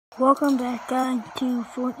Welcome back, guys, to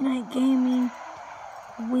Fortnite Gaming.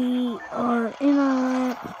 We are in our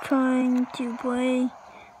lap trying to play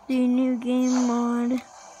the new game mod,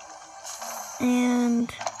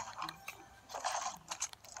 and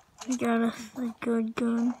we got us a good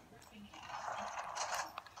gun.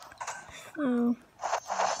 So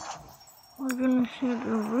we're gonna shoot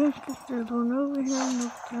the roof if there's one over here, and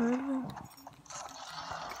if there isn't.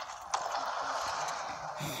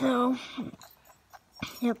 So,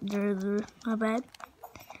 yep, there's a roof, my bad.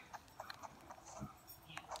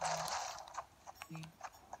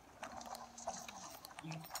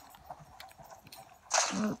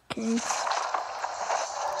 Okay.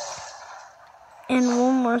 And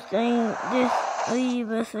one more thing, just leave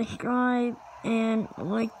a subscribe and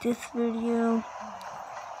like this video.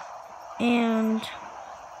 And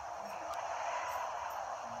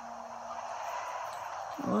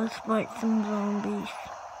let's fight some zombies.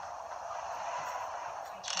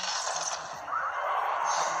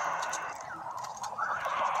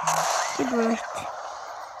 Good rest.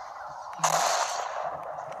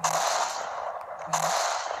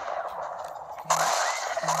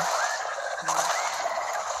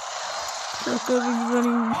 So if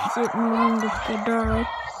everybody's sitting around if they die.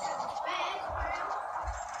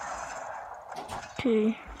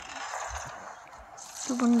 Okay.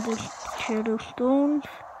 Open the shadow stones.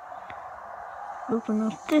 Open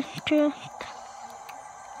up this chest.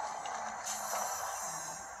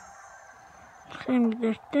 Send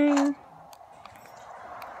this thing.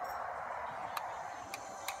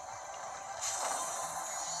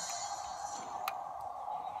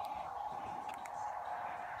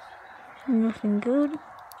 Nothing good.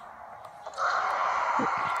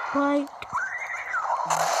 It's white.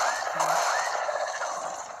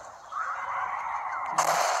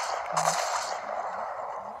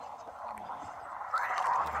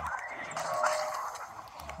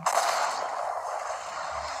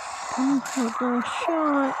 I got a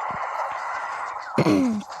shot.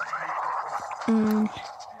 And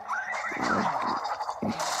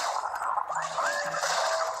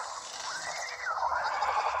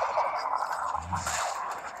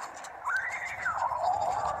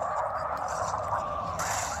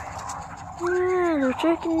yeah, they're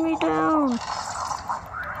taking me down.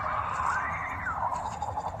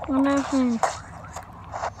 Nothing.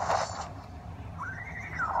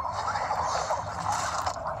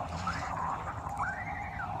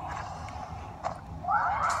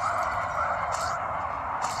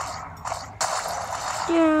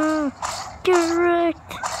 Yeah, get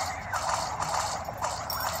wrecked.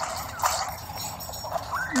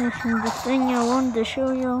 This is the thing I wanted to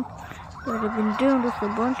show y'all that I've been doing with a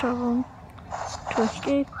bunch of them to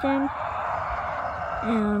escape them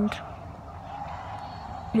and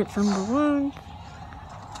get some balloons.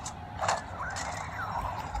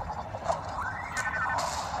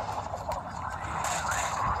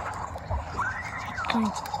 Okay.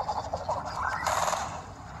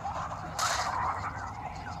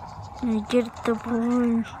 I get the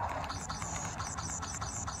balloons.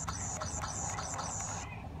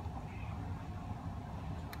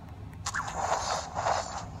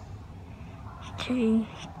 Okay,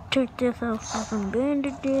 check this out for some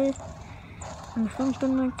bandages and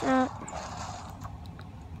something like that.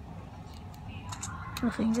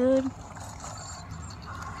 Nothing good.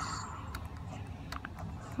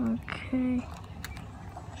 Okay,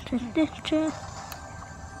 check this chest.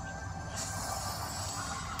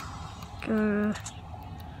 Got a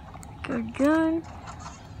good gun.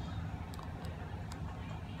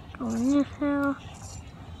 Go in this house.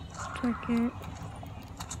 Check it.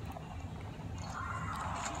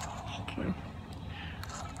 Okay.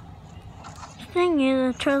 The thing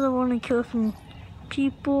is, I try to want to kill some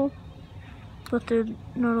people, but there's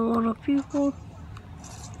not a lot of people.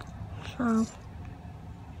 So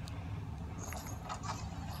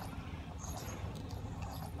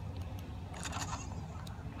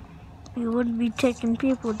we would be taking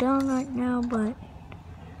people down right now, but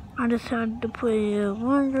I decided to play a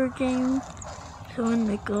longer game, so I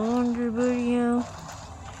make a longer video.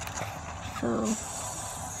 So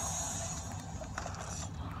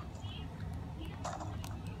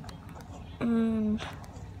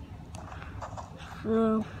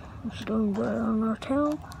it's going bad on our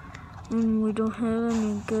tail, and we don't have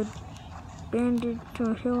any good bandage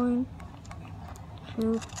or healing,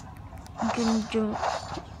 so I'm gonna jump.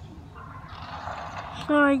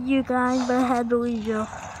 Sorry you guys, but I had to leave you.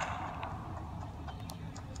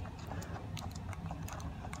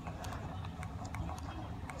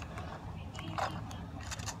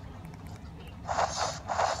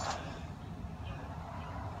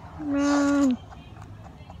 Run!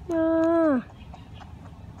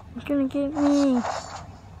 It's gonna get me.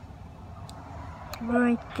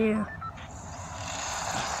 Right there.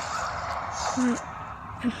 Right.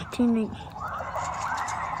 15.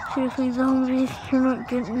 Seriously, zombies, you're not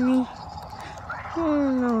getting me.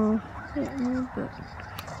 Oh no. Getting me, but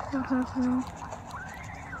not happening.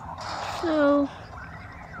 So,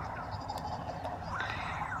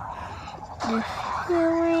 just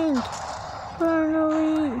healing.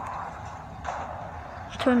 Finally.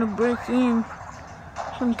 Trying to break in.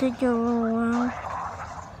 It's gonna take you a little while.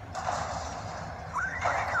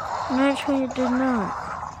 And actually it did not.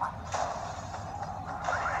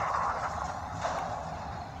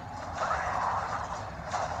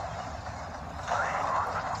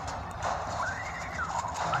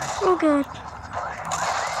 Oh god.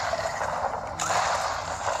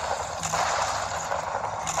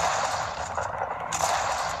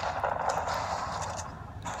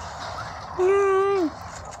 No!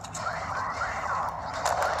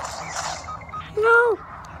 No!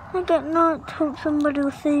 I got knocked. Hope somebody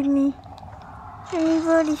will save me.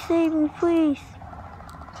 Anybody save me, please.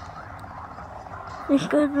 There's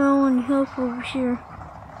got no one help over here.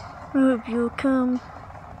 I hope you'll come.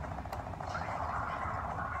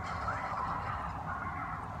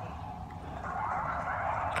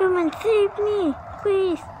 Come and save me,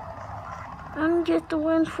 please. I'm just the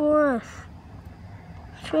one for us.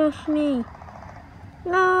 Trust me.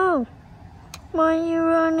 No! Why are you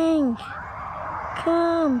running?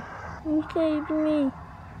 Come and save me.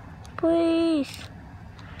 Please.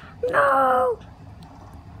 No!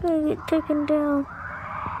 I'm gonna get taken down.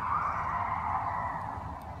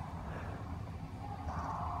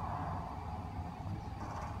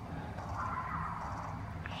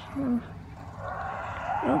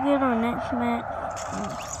 We'll get our next match.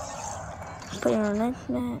 Play our next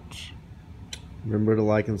match. Remember to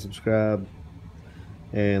like and subscribe.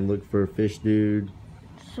 And look for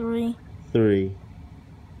fishdude3 3.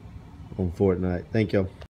 on Fortnite. Thank you.